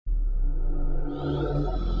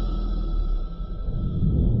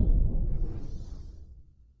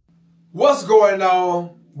What's going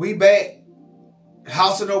on? We back.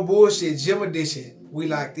 House of No Bullshit, Gym Edition. We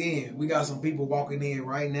locked in. We got some people walking in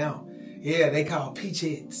right now. Yeah, they call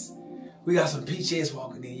Peachettes. We got some Peachettes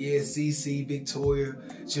walking in. Yeah, CC, Victoria,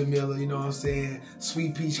 Jamila, you know what I'm saying?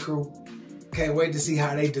 Sweet Peach crew. Can't wait to see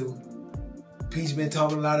how they do. Peach been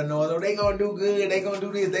talking a lot of noise. Oh, they gonna do good. They gonna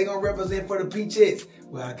do this. They gonna represent for the Peachettes.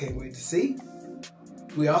 Well, I can't wait to see.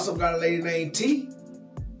 We also got a lady named T.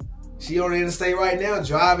 She on the interstate right now,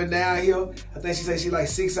 driving down here. I think she said she like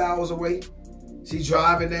 6 hours away. She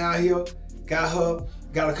driving down here. Got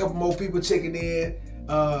a couple more people checking in.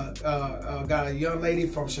 Got a young lady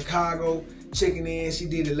from Chicago checking in. She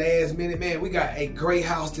did it last minute. Man, we got a great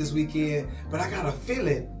house this weekend. But I got a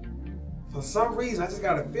feeling, for some reason, I just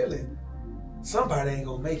got a feeling, somebody ain't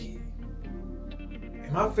gonna make it.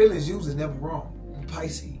 And my feelings usually never wrong. I'm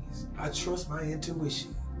Pisces. I trust my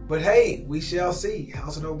intuition. But hey, we shall see.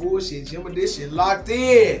 House of No Bullshit, Gym Edition, locked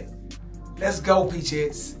in. Let's go,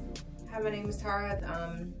 Peachettes. Hi, my name is Tara.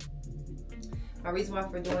 My reason why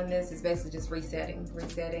for doing this is basically just resetting.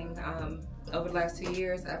 Over the last 2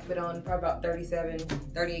 years, I put on probably about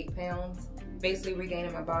 38 pounds. Basically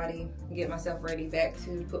regaining my body, get myself ready back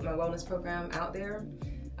to put my wellness program out there.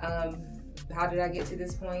 How did I get to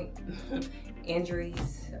this point?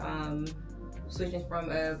 Injuries, switching from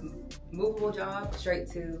a movable job straight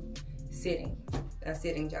to a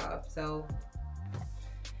sitting job. So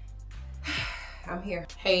I'm here.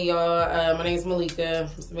 Hey y'all, my name is Malika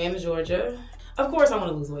from Savannah, Georgia. Of course I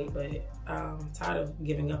want to lose weight, but I'm tired of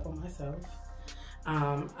giving up on myself.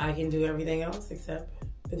 I can do everything else except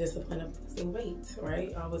the discipline of losing weight,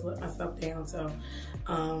 right? I always let myself down. So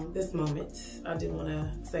this moment, I do want to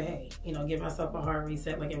say, hey, you know, give myself a hard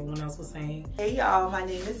reset like everyone else was saying. Hey y'all, my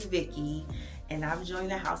name is Vicky, and I've joined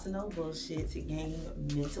the House of No Bullshit to gain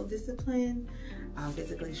mental discipline. I'm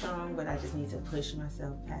physically strong, but I just need to push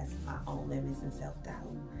myself past my own limits and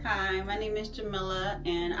self-doubt. Hi, my name is Jamila,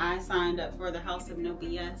 and I signed up for the House of No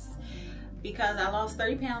BS because I lost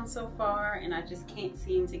 30 pounds so far, and I just can't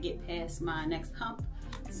seem to get past my next hump.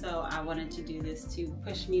 So I wanted to do this to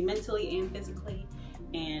push me mentally and physically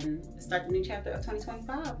and start the new chapter of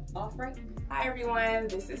 2025 off right. Hi everyone,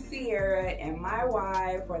 this is Sierra, and my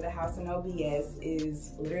why for the House of No BS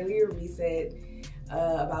is literally a reset.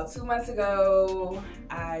 About 2 months ago,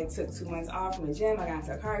 I took 2 months off from the gym. I got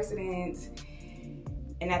into a car accident.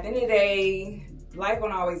 And at the end of the day, life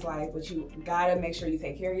won't always life, but you gotta make sure you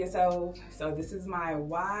take care of yourself. So this is my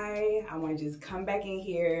why. I wanna just come back in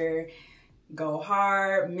here, go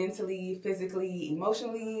hard, mentally, physically,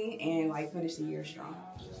 emotionally, and like finish the year strong.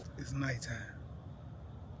 It's nighttime.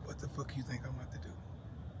 What the fuck you think I'm about to do?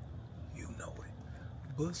 You know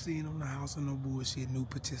it. Bust in on the House of No Bullshit, new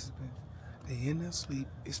participants. They in their sleep.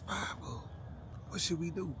 It's 5 of them. What should we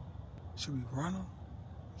do? Should we run them?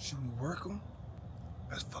 Should we work them?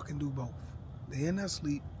 Let's fucking do both. They in their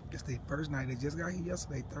sleep. It's their first night. They just got here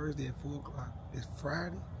yesterday, Thursday at 4 o'clock. It's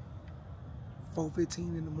Friday,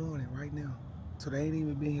 4:15 in the morning right now. So they ain't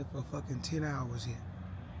even been here for fucking 10 hours yet.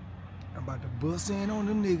 I'm about to bust in on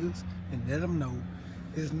them niggas and let them know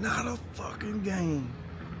it's not a fucking game.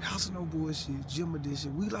 House of No Bullshit, Gym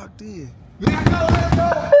Edition. We locked in. Let's go, let's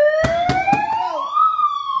go!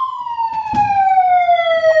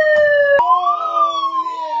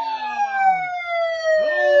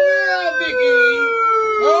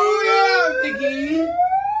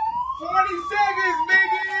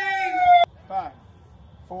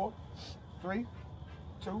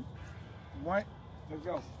 Let's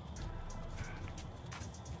go.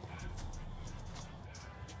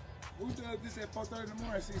 Who does this at 4:30 in the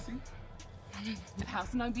morning, CC? House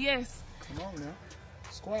of No BS. Come on now.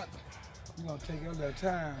 Squat. You're going to take your little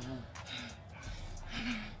time, huh?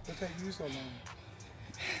 What take you so long?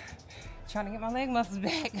 Trying to get my leg muscles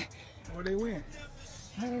back. Where they went?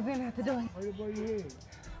 Where they went out the door. Right above your head.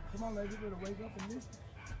 Come on, lady, you better wake up and listen.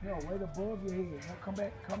 No, right above your head. No, come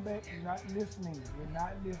back. You're not listening.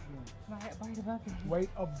 Right above the head. Wait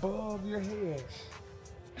above your head.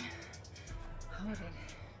 Hold it.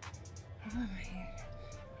 Above my head.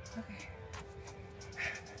 Okay.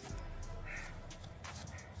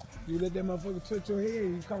 You let that motherfucker touch your head,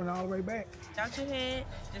 you coming all the way back. Out your head,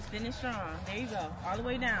 just finish strong. There you go, all the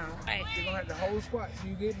way down. Right. You're gonna have to hold squat till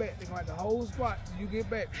you get back. They're gonna have to hold squat till you get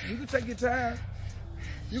back. You can take your time.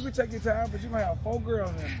 But you're gonna have 4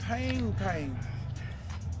 girls in pain.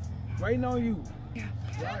 Waiting on you. Yeah.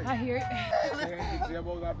 Right. I hear it. Get your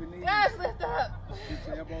elbows off your knees. Yes, lift up. Get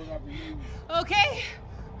your elbows off your knees. Okay,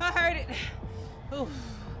 I heard it. Ooh.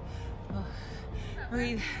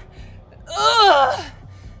 Breathe. Ugh.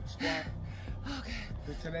 Squat. Okay.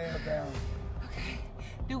 Put your ass down. Okay.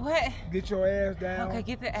 Do what? Get your ass down. Okay,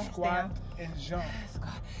 get the ass squat down. And jump.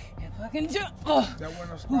 Squat and fucking jump. That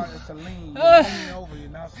wasn't a squat, it's a lean. You're leaning over, you're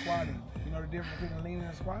not squatting. You know the difference between leaning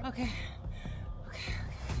and squat? Okay. Okay.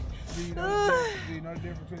 Do you know the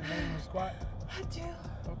difference between leaning and squat? I do.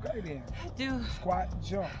 Okay then. I do. Squat,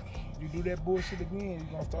 jump. You do that bullshit again,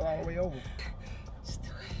 you're gonna start all the way over. Just do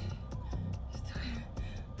it. Just do it.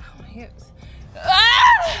 Oh, my hips.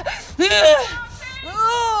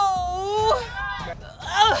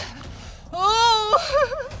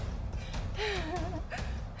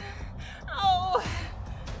 Oh,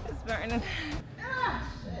 it's burning.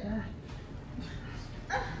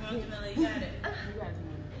 You got it.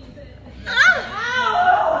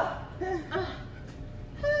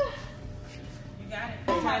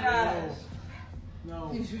 Oh my gosh.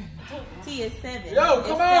 No. T is 7. Yo,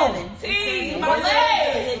 come on. T, my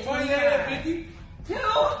leg. 50. 2,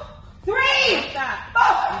 3. Stop.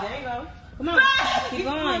 There you go. Come on. Keep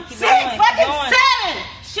going. Keep 6, going. fucking 7.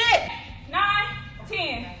 Shit. 9,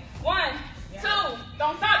 10. 1, 2.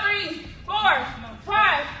 Don't stop. 3, 4,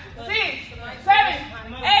 5, 6, 7,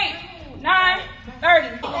 8, 9, 30.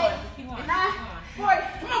 9, 40.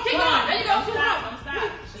 Come on, keep going. There you go. Stop.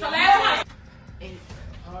 So last one.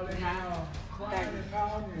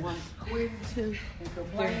 Quitting, 2, and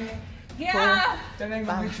complaining. Yeah. That ain't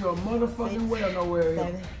gonna get you a motherfucking well nowhere here.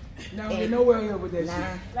 7, Not gonna get nowhere here with that 9,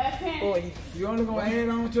 shit. Last 10. 40. You only gonna add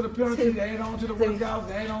on to the penalty, add on to the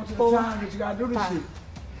workouts, add on to the time that you gotta do this shit.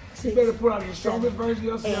 You better put out the strongest version of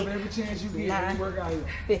yourself every chance you get when you work out here.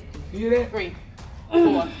 50. You hear that? 3,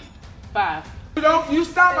 4, 5. You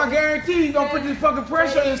stop, I guarantee you gonna put this fucking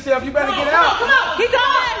pressure on yourself. You better get out. Come on. Keep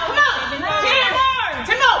going. Come on. 10 more.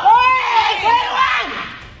 10 more.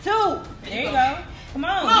 2. There you go. Come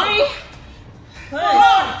on. 3. Push.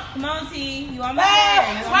 Come on, T. You on my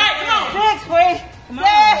That's right. Come on. 6, please. Come on.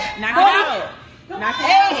 Knock it out. Knock it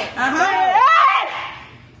out.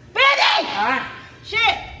 50. All right.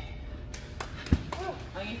 Shit.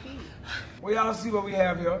 On your feet. Well, y'all see what we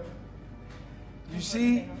have here. You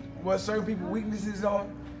see what certain people's weaknesses are.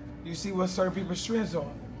 You see what certain people's strengths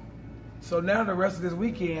are. So now the rest of this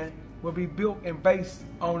weekend will be built and based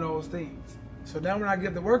on those things. So now when I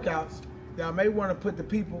give the workouts, y'all may want to put the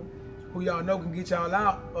people who y'all know can get y'all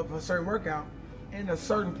out of a certain workout in a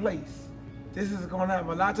certain place. This is going to have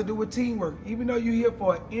a lot to do with teamwork. Even though you're here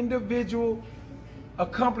for an individual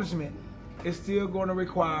accomplishment, it's still going to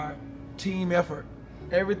require team effort.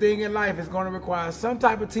 Everything in life is going to require some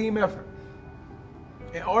type of team effort.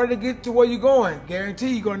 In order to get to where you're going,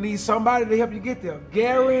 guarantee you're going to need somebody to help you get there.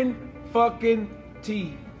 Guarantee.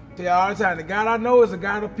 Tell you all the time, the God I know is a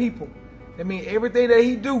God of people. That means everything that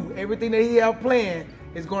he do, everything that he have planned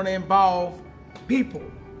is going to involve people.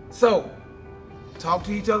 So, talk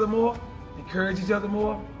to each other more, encourage each other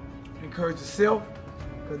more, encourage yourself.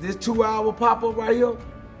 Because this 2-hour pop-up right here,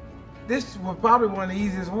 this was probably one of the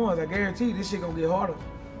easiest ones. I guarantee you this shit going to get harder.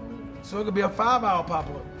 So it could be a 5-hour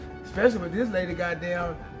pop-up. Especially with this lady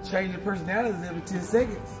goddamn changing personalities every 10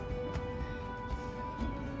 seconds.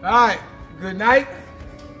 All right, good night.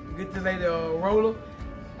 Get this lady a roller.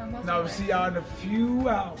 Now we'll see y'all in a few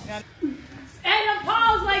hours. And a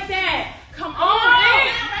pause like that. Come on.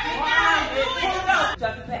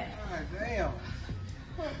 Drop it back. God damn.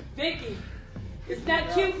 Vicky, it's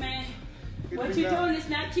not cute, man. What you doing is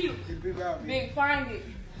not cute. Get people out, man. Big, find it.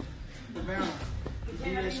 Savannah, you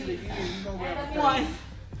do that shit again, you gonna grab a One. thing.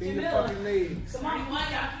 Bend your fucking legs. Come on,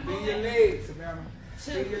 Bend your legs, Savannah.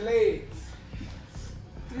 Bend your legs.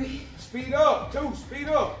 3. Speed up, 2, speed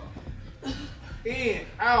up. In,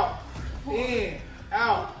 out, in,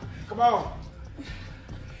 out. Come on.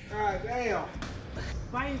 God damn.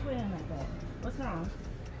 Why are you quitting like that? What's wrong?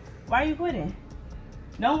 Why are you quitting?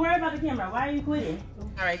 Don't worry about the camera. Why are you quitting?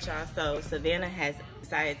 All right, y'all. So Savannah has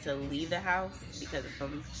decided to leave the house because of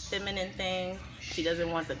some feminine things. She doesn't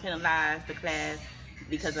want to penalize the class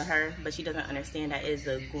because of her, but she doesn't understand that it's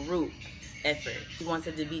a group effort. She wants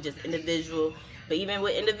it to be just individual. But even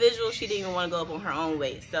with individuals, she didn't even want to go up on her own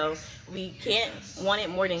way. So we can't want it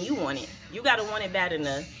more than you want it. You got to want it bad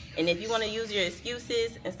enough. And if you want to use your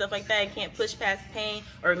excuses and stuff like that and can't push past pain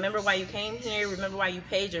or remember why you came here, remember why you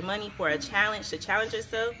paid your money for a challenge to challenge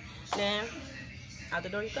yourself, then out the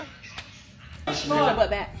door you go. 4, butt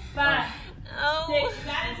back. 5, 6,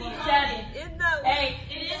 7, 8,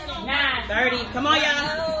 9, 30. Come on,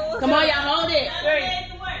 y'all. Come on, y'all. Hold it.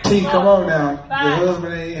 3, T, come on now. Your 5,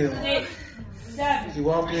 husband ain't here. 6, 7, You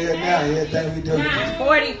walk in here now, everything we do. 9,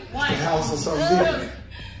 40. The house or something different.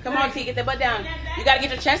 Come on, T. Get that butt down. You got to get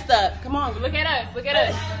your chest up. Come on. Look at us. Look at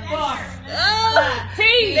us. 4, 5,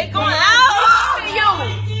 T. They going out.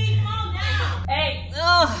 8,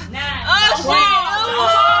 9. Oh,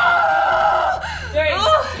 shit.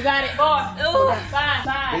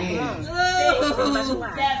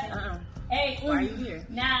 Why are you here?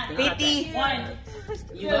 9, 50. 1.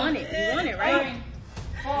 You want it. You want it, right?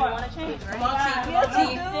 4. You want to change, right? Come on,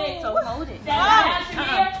 So hold it. 7.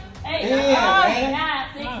 8. 9,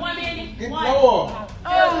 6. 1 minute. Get 1. lower.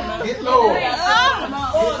 2. Get lower. 3. It's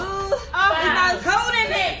not cold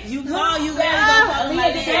in it. You call, you gotta go call him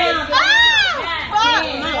like that.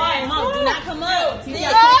 Come on, do not come up. Sit. Sit.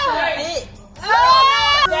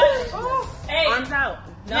 8. Arms out.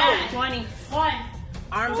 No, 20. 1.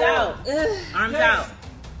 arms out. Arms out.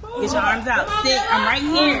 Get your arms out. Sit. I'm right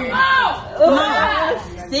here. Come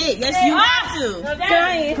on. Sit. Yes, you have to.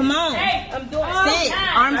 Come on. I'm doing Sit.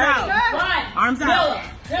 Arms out. 1. Arms out.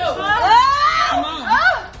 2. Come on.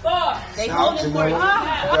 4. They holding for you. You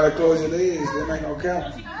gotta close your legs. That ain't gonna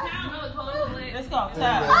count. Let's go.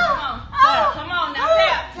 Tap. Come on now,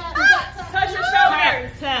 tap. Touch your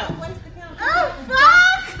shoulders. Tap.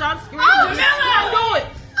 Stop screaming. Jamila, do it.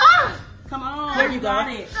 Come on. There you go. Come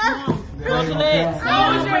on. Close your legs.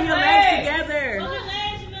 legs. Bring your legs together.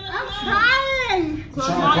 I'm trying. Close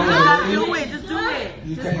your legs. Do it. Just do it.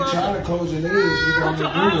 You can't try to close your legs. You Put your gotta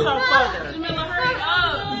arms do it. up further. Jamila, hurry up.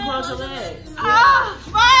 Close your legs.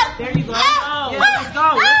 Fuck. There you go. Yeah, let's go.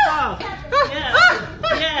 Let's go. Yeah.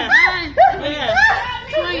 Yeah. Yeah.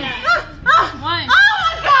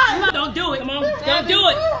 1. Don't do it. Come on. Don't do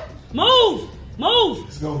it. Move. Move.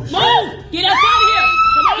 Let's go. Move. Get us out of here.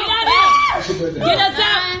 Come on. Get us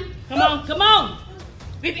out. Come on. Come on.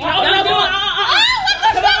 Don't do it.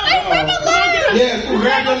 Yeah,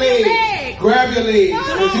 grab your legs. Grab your legs.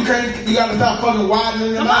 Cause you can't. You gotta stop fucking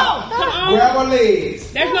widening them out. Grab her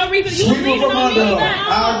legs. There's no reason you Sweep them from under her. I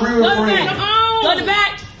agree with Frank. Go to the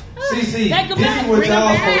back. CC, this is what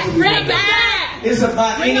y'all supposed to be doing. It's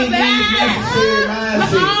about any means necessary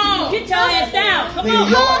mindset. Get your ass down. Come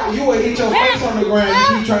on. You will hit your face on the ground. You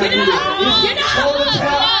keep trying to do this. It's shoulder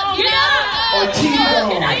tap or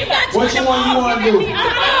T-bone. Which one you want to do?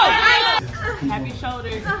 Happy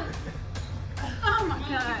shoulders. Oh my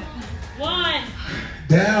God. 1.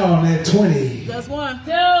 Down at 20. That's 1.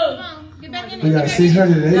 2. We got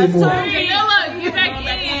 680 more. Jamila, get back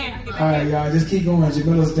in. Alright, y'all, just keep going.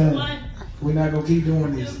 Jamila's done. We're not going to keep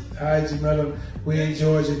doing this. Alright, Jamila, we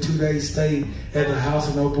enjoyed your 2-day stay at the House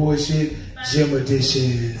of No Bullshit Gym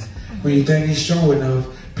Edition. When you think it's strong enough,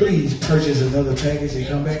 please purchase another package and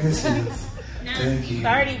come back and see us. Thank you.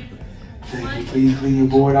 30. Thank you. Please clean your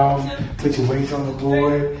board off. Put your weights on the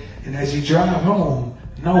board. And as you drive home,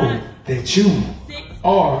 know that you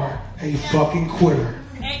are a fucking quitter.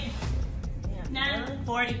 8. 9.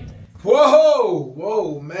 40.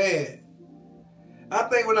 Whoa, man. I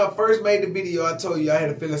think when I first made the video, I told you I had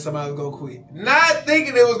a feeling somebody was going to quit. Not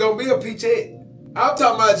thinking it was going to be a Peachette. I'm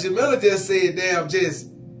talking about Jamila just said,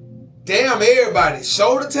 damn everybody.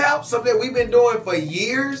 Shoulder taps, something that we've been doing for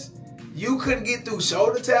years. You couldn't get through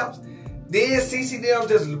shoulder taps. Then CC them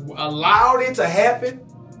just allowed it to happen.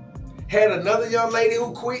 Had another young lady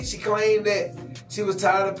who quit. She claimed that she was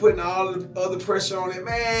tired of putting all the other pressure on it.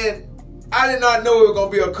 Man, I did not know it was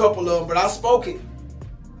going to be a couple of them, but I spoke it.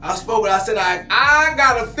 I said, I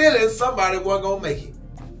got a feeling somebody wasn't going to make it.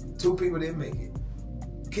 2 people didn't make it.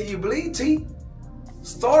 Can you believe T?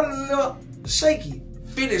 Started a little shaky.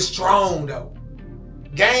 Finished strong, though.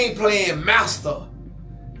 Game plan master.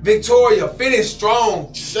 Victoria finished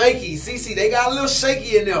strong. Shaky. CC, they got a little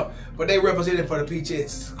shaky in there. But they represented for the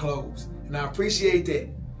Peachettes clothes. And I appreciate that.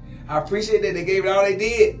 I appreciate that they gave it all they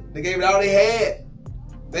did. They gave it all they had.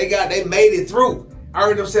 They made it through.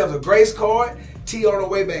 Earned themselves a grace card. T on her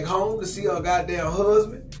way back home to see her goddamn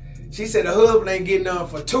husband. She said the husband ain't getting none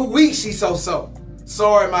for 2 weeks. She so.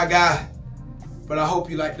 Sorry, my guy. But I hope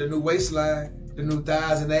you like the new waistline, the new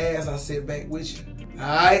thighs and ass. I sit back with you.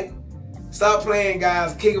 Alright? Stop playing,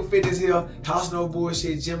 guys. King of Fitness here. House No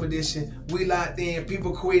Bullshit Gym Edition. We locked in.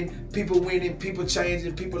 People quitting. People winning. People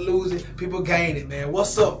changing. People losing. People gaining, man.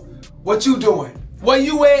 What's up? What you doing? Where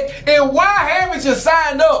you at? And why haven't you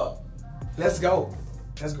signed up? Let's go.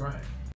 Let's grind.